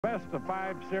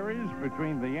Best-of-5 series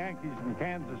between the Yankees and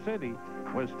Kansas City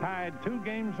was tied 2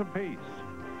 games apiece.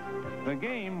 The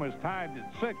game was tied at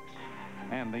 6,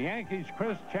 and the Yankees'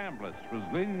 Chris Chambliss was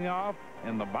leading off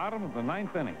in the bottom of the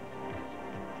 9th inning.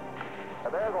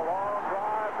 And there's a long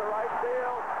drive to right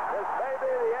field. This may be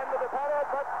the end of the pennant,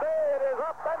 but see, it is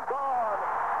up and gone.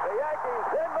 The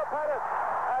Yankees win the pennant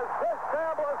as Chris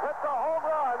Chambliss hits a home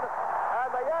run, and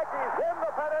the Yankees win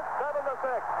the pennant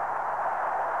 7-6.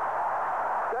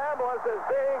 Chambliss is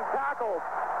being tackled.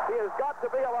 He has got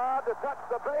to be allowed to touch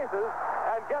the bases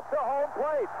and get to home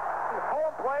plate.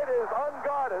 Home plate is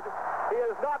unguarded. He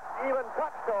has not even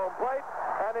touched home plate,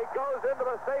 and he goes into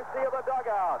the safety of the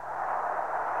dugout.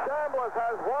 Chambliss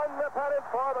has won the pennant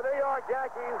for the New York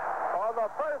Yankees on the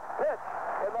first pitch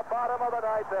in the bottom of the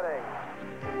 9th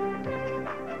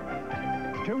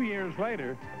inning. 2 years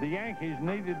later, the Yankees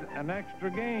needed an extra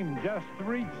game just to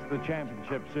reach the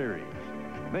championship series.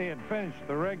 They had finished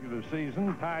the regular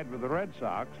season tied with the Red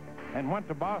Sox and went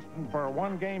to Boston for a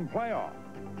 1-game playoff.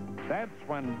 That's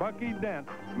when Bucky Dent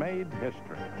made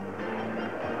history.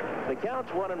 The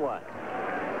count's 1-1.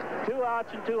 2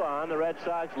 outs and 2 on. The Red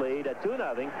Sox lead at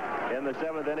 2-0 in the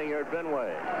 7th inning here at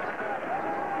Fenway.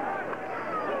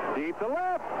 Deep to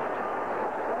left.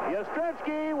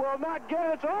 Yastrzemski will not get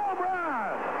it. It's a home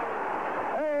run.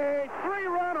 A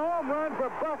 3-run home run for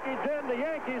Bucky Dent. The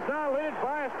Yankees now lead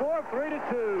by a score of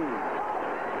 3-2.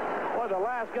 Well, the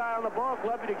last guy on the ball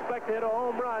club you'd expect to hit a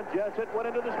home run. Just it went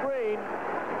into the screen.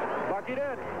 Bucky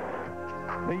Dent.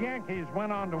 The Yankees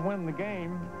went on to win the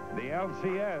game, the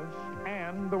LCS,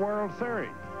 and the World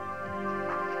Series.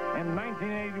 In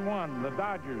 1981, the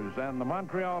Dodgers and the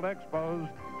Montreal Expos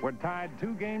were tied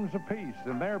 2 games apiece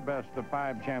in their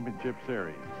best-of-5 championship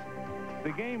series.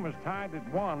 The game was tied at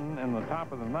 1 in the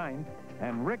top of the 9th,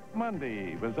 and Rick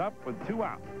Mundy was up with 2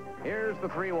 outs. Here's the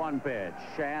 3-1 pitch,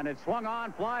 and it's swung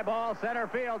on, fly ball, center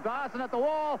field. Dawson at the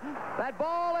wall. That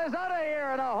ball is out of here,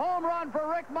 and a home run for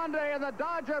Rick Mundy, and the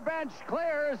Dodger bench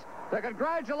clears to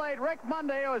congratulate Rick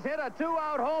Mundy, who has hit a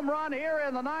 2-out home run here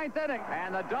in the 9th inning.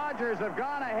 And the Dodgers have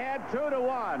gone ahead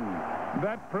 2-1.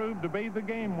 That proved to be the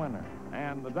game winner,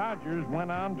 and the Dodgers went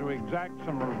on to exact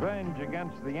some revenge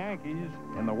against the Yankees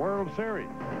in the World Series.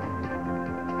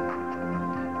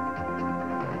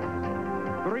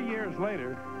 3 years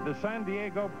later, the San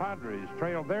Diego Padres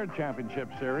trailed their championship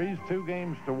series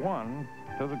 2-1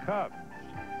 to the Cubs.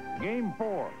 Game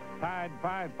 4 tied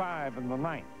 5-5 in the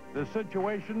 9th. The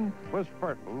situation was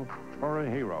fertile for a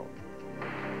hero.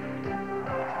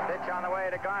 Pitch on the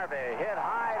way to Garvey. Hit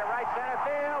high to right center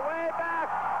field. Way back.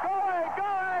 Going. It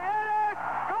is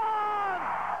gone.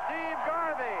 Steve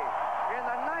Garvey in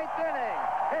the 9th inning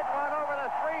hit one over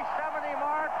the 370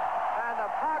 mark. And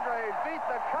the Padres beat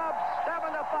the Cubs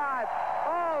 7-5.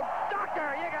 Oh,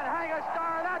 Doctor, you can hang a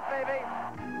star on that, baby.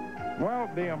 Well,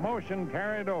 the emotion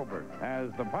carried over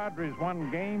as the Padres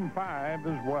won Game 5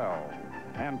 as well,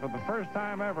 and for the first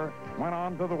time ever went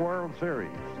on to the World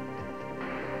Series.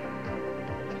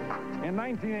 In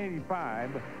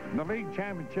 1985, the League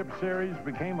Championship Series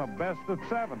became a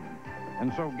best-of-7,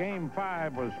 and so Game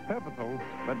 5 was pivotal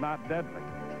but not deadly.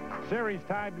 Series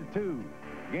tied to 2.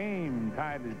 Game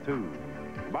tied at 2.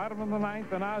 Bottom of the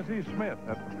 9th, and Ozzie Smith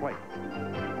at the plate.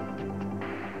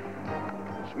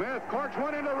 Smith corks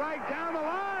one into right down the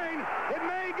line. It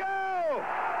may go.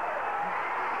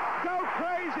 Go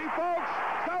crazy, folks.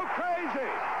 Go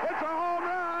crazy. It's a home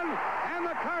run, and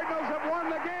the Cardinals have won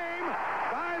the game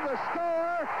by the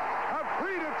score of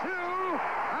 3-2,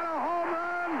 and a home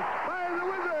run by the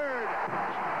Wizards.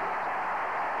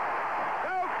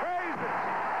 Go crazy.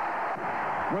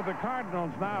 With the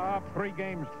Cardinals now up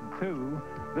 3-2,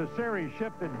 the series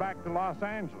shifted back to Los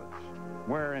Angeles,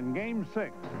 where in Game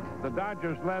 6, the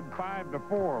Dodgers led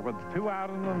 5-4 with 2 out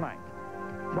in the 9th.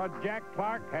 But Jack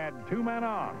Clark had 2 men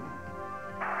on.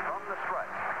 From the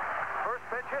stretch. First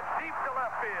pitch hit deep to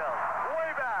left field.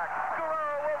 Way back.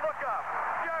 Guerrero will look up.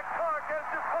 Jack Clark has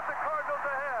just put the Cardinals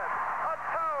ahead. A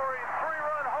towering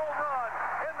 3-run home run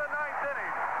in the 9th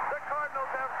inning. The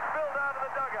Cardinals have spilled out of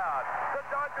the dugout. The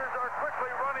Dodgers are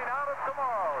quickly running out of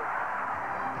tomorrows.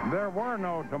 There were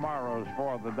no tomorrows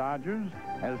for the Dodgers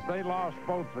as they lost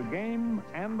both the game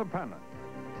and the pennant.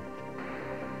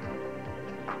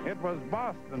 It was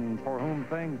Boston for whom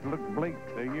things looked bleak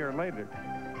a year later.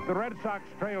 The Red Sox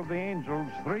trailed the Angels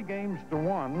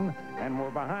 3-1 and were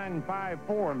behind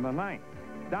 5-4 in the 9th.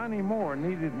 Donnie Moore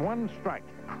needed 1 strike.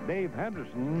 Dave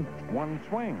Henderson 1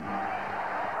 swing.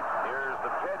 Here's the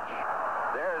pitch.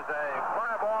 There's a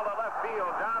fly ball to left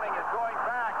field. Downing is going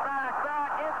back.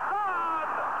 It's gone.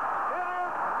 It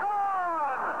is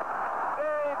gone.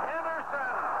 Dave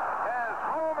Henderson has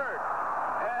homered,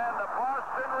 and the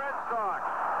Boston Sox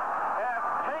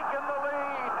have taken the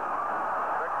lead.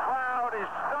 The crowd is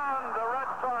stunned. The Red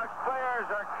Sox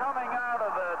players are coming out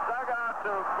of the dugout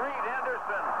to greet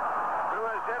Henderson, who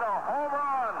has hit a home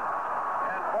run.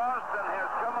 And Boston has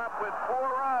come up with 4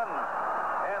 runs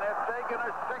and have taken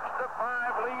a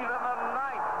 6-5 lead in the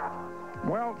ninth.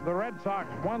 Well, the Red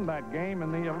Sox won that game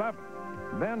in the 11th,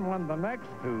 then won the next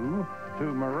 2 to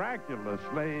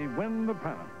miraculously win the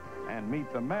pennant and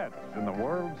meet the Mets in the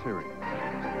World Series.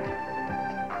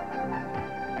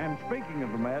 And speaking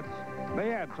of the Mets, they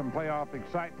had some playoff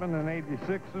excitement in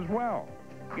 '86 as well.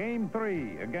 Game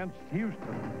 3 against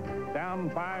Houston. Down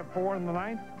 5-4 in the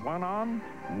ninth, 1 on,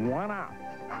 1 out.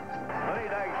 Lenny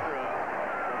Dykstra,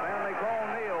 the man they call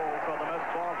Neil from the Mets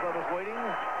ball club, is waiting.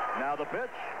 Now the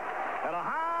pitch. And a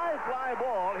high fly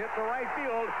ball hit the right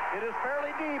field. It is fairly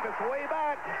deep. It's way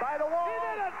back by the wall. He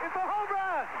did it! It's a home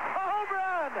run! A home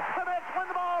run! The Mets win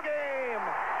the ball game.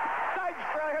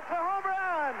 Dykstra hits a home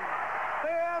run.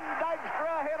 Then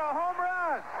Dykstra hit a home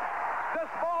run. This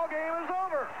ball game is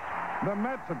over. The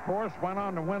Mets, of course, went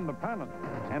on to win the pennant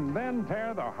and then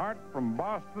tear the heart from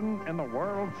Boston in the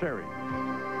World Series.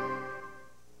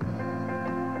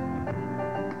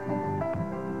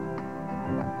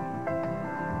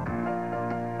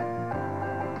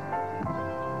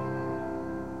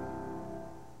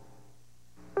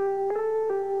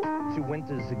 Two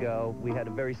winters ago, we had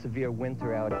a very severe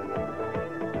winter out.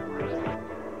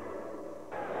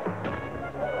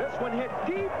 This one hit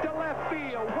deep to left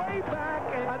field, way back,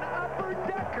 and an upper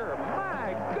decker.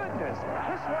 My goodness,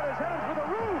 this one is headed for the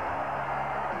roof.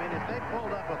 I mean, if they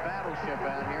pulled up a battleship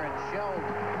out here and shelled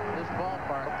this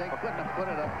ballpark, they couldn't have put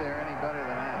it up there any better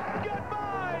than that.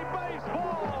 Goodbye,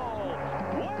 baseball!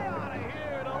 Way out of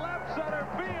here to left center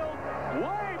field,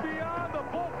 way beyond the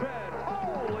bullpen.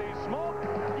 Holy smoke!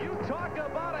 You talk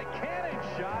about a cannon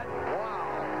shot. Wow.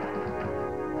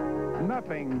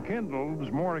 Nothing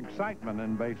kindles more excitement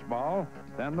in baseball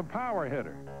than the power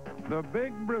hitter. The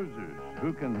big bruisers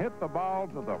who can hit the ball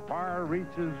to the far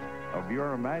reaches of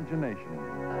your imagination.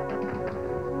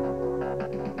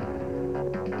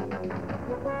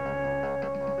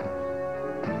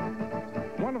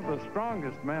 One of the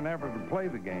strongest men ever to play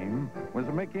the game was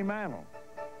Mickey Mantle.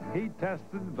 He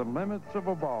tested the limits of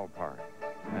a ballpark,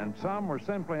 and some were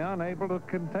simply unable to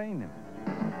contain him.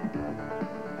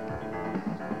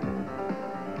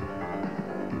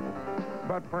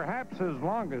 But perhaps his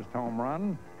longest home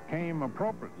run came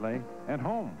appropriately at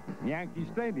home, Yankee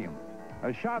Stadium,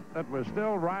 a shot that was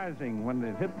still rising when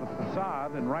it hit the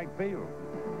facade in right field,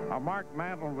 a mark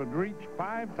Mantle would reach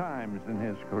 5 times in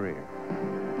his career.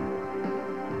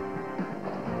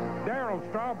 Darryl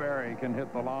Strawberry can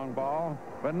hit the long ball,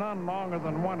 but none longer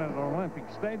than one at Olympic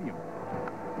Stadium.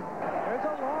 There's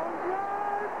a long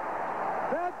drive.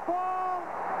 That ball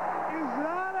is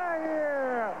out of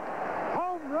here.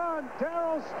 Home run,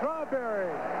 Darryl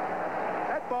Strawberry.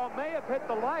 That ball may have hit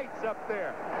the lights up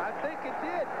there. I think it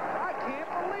did. I can't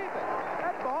believe it.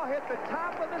 That ball hit the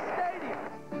top of the stadium.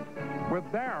 With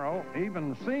Darryl,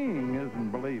 even seeing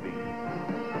isn't believing.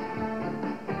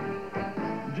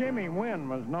 Jimmy Wynn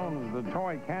was known as the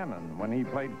toy cannon when he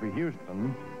played for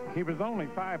Houston. He was only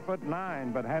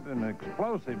 5'9", but had an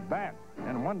explosive bat.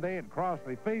 And one day at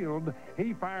Crossley Field,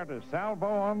 he fired a salvo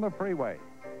on the freeway.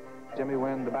 Jimmy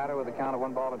Wynn, the batter, with a count of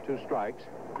 1 ball and 2 strikes.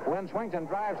 Wynn swings and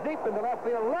drives deep into left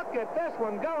field. Look at this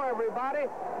one go, everybody.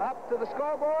 Up to the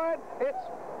scoreboard. It's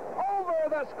over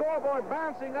the scoreboard,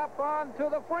 bouncing up onto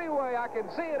the freeway. I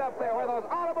can see it up there where those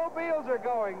automobiles are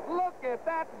going. Look at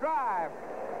that drive.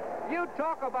 You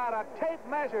talk about a tape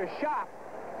measure shot.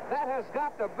 That has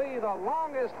got to be the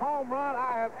longest home run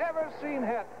I have ever seen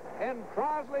hit in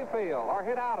Crossley Field, or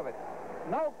hit out of it.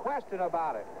 No question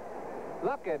about it.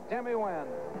 Look at Jimmy Wynn.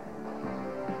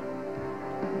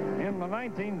 In the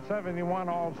 1971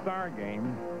 All-Star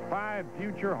Game, 5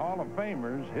 future Hall of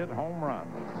Famers hit home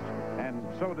runs, and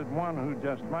so did one who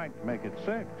just might make it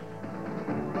 6.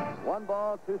 1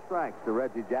 ball, 2 strikes to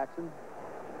Reggie Jackson.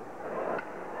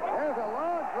 There's a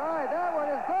long drive. That one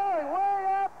is going way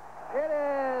up. It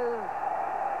is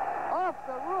off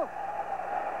the roof.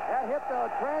 That hit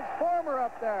the transformer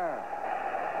up there.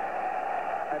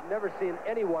 I've never seen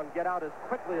anyone get out as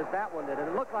quickly as that one did. And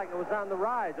it looked like it was on the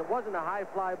rise. It wasn't a high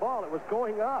fly ball. It was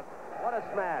going up. What a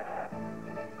smash.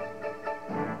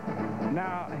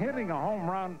 Now, hitting a home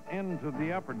run into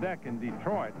the upper deck in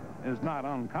Detroit is not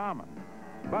uncommon.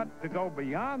 But to go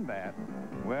beyond that,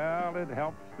 well, it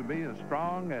helps to be as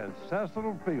strong as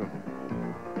Cecil Fielder.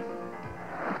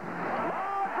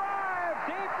 Long drive,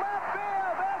 deep left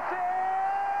field. This is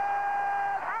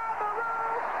on the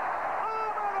roof,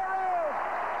 over the roof.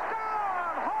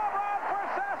 Gone, home run for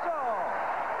Cecil.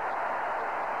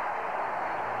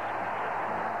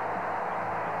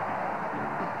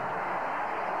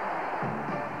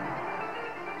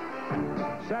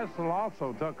 Cecil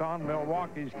also took on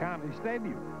Milwaukee's County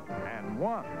Stadium and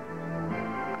won.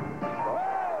 Oh,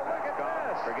 look at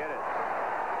this. Forget it.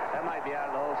 That might be out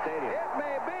of the whole stadium. It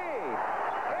may be.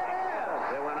 It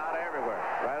is. They went out everywhere,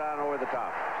 right on over the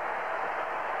top.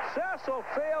 Cecil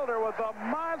Fielder with a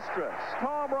monstrous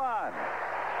home run.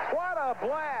 What a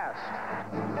blast.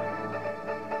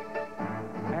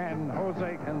 And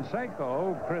Jose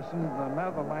Canseco christened the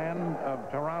Netherland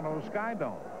of Toronto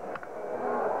Skydome.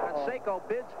 Canseco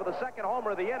bids for the second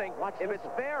homer of the inning. If it's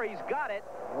fair, he's got it.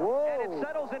 Whoa. And it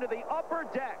settles into the upper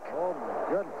deck. Oh, my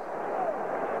goodness.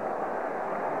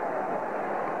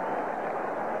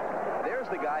 There's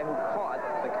the guy who caught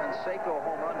the Canseco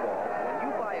home run ball. When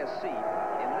you buy a seat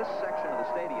in this section of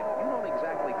the stadium, you don't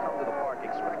exactly come to the park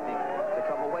expecting to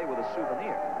come away with a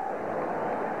souvenir.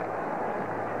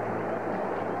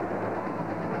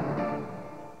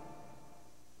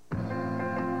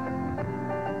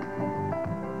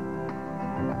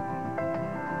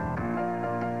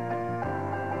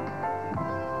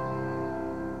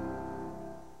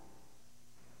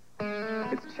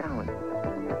 It's challenging.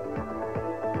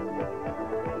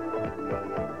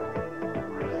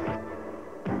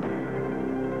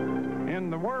 In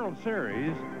the World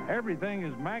Series, everything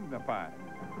is magnified,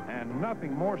 and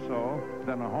nothing more so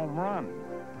than a home run.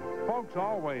 Folks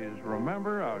always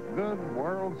remember a good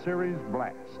World Series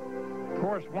blast. Of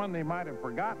course, one they might have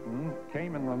forgotten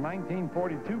came in the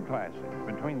 1942 Classic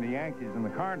between the Yankees and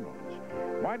the Cardinals.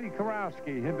 Whitey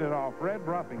Kurowski hit it off Red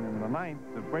Ruffing in the ninth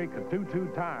to break a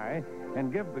 2-2 tie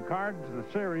and give the Cards the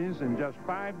series in just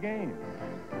 5 games.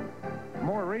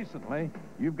 More recently,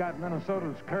 you've got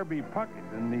Minnesota's Kirby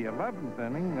Puckett in the 11th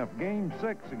inning of Game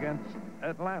 6 against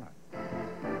Atlanta.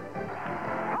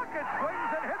 Puckett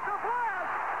swings and hits a blast.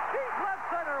 Deep left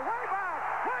center, way back,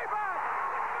 way back.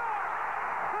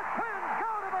 The Twins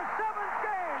go to the 7th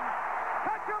game.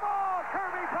 Touch 'em all,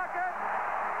 Kirby Puckett.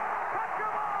 Touch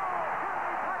 'em all,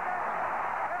 Kirby Puckett.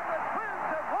 And the Twins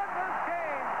have won this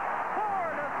game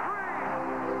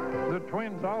 4-3. The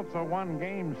Twins also won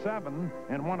Game 7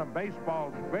 in one of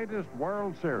baseball's greatest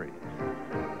World Series.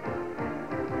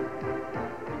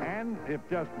 And if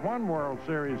just one World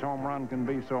Series home run can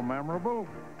be so memorable,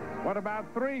 what about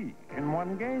 3 in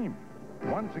one game?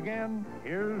 Once again,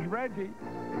 here's Reggie.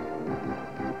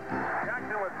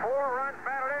 Jackson with 4 runs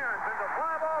batted in. Sends a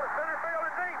fly ball to center field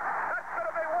and deep. That's going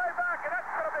to be way back, and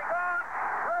that's going to be gone.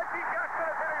 Reggie Jackson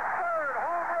has hit his 3rd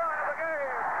home run of the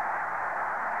game.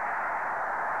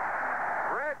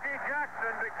 Reggie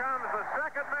Jackson becomes the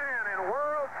 2nd man in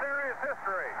World Series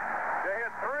history to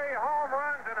hit 3 home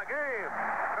runs in a game.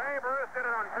 Babe Ruth did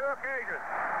it on 2 occasions,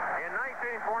 in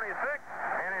 1926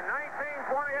 and in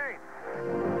 1928.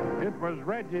 It was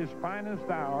Reggie's finest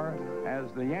hour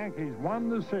as the Yankees won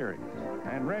the series,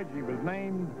 and Reggie was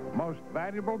named Most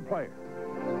Valuable Player.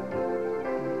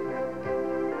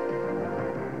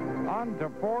 On to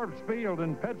Forbes Field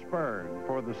in Pittsburgh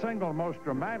for the single most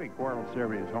dramatic World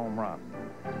Series home run.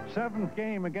 7th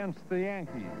game against the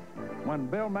Yankees when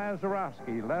Bill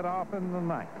Mazeroski led off in the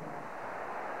 9th.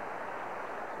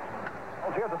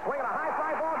 Oh, here's a swing and a high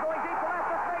fly ball going deep to left.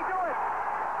 This may do it.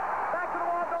 Back to the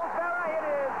wall goes Berra. It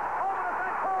is over the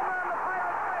fence, home run. The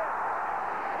Pirates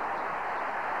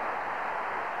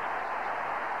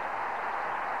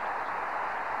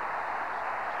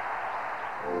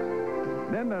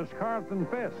win. Then there's Carlton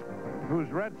Fisk, whose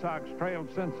Red Sox trailed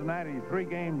Cincinnati 3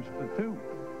 games to 2.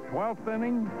 12th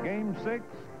inning, Game 6,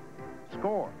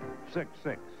 score 6-6.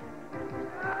 There it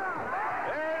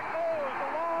goes, a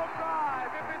long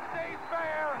drive. If it stays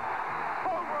fair,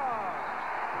 home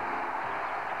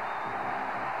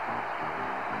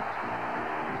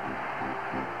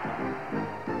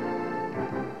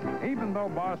run. Even though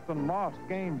Boston lost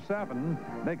Game 7,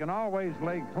 they can always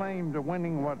lay claim to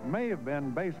winning what may have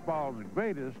been baseball's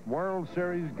greatest World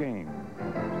Series game.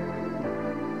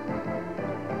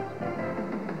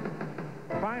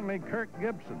 Finally, Kirk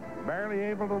Gibson, barely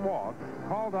able to walk,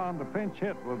 called on to pinch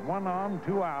hit with 1 on,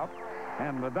 2 out,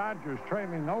 and the Dodgers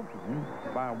trailing Oakland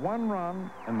by 1 run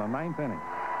in the 9th inning.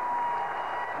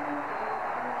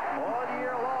 All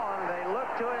year long, they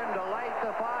looked to him to light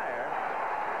the fire,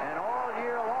 and all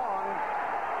year long,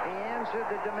 he answered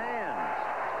the demands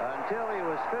until he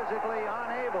was physically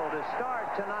unable to start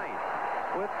tonight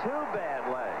with 2 bad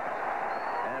legs.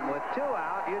 And with 2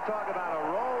 out, you talk about a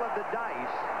roll of the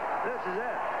dice. This is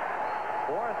it.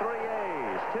 4-3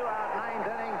 A's, 2 out, 9th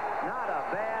inning. Not a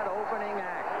bad opening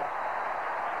act.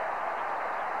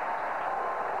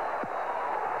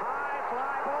 High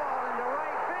fly ball into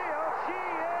right field. She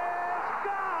is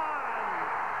gone.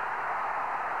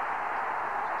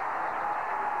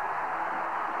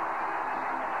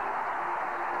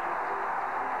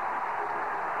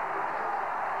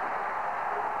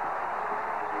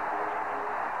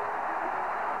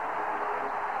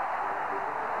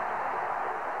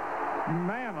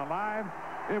 Man alive,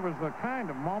 it was the kind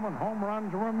of moment home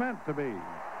runs were meant to be.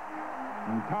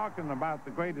 And talking about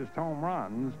the greatest home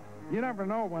runs, you never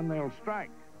know when they'll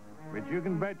strike. But you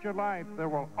can bet your life there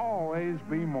will always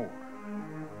be more.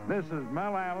 This is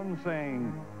Mel Allen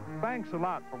saying, thanks a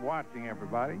lot for watching,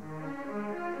 everybody.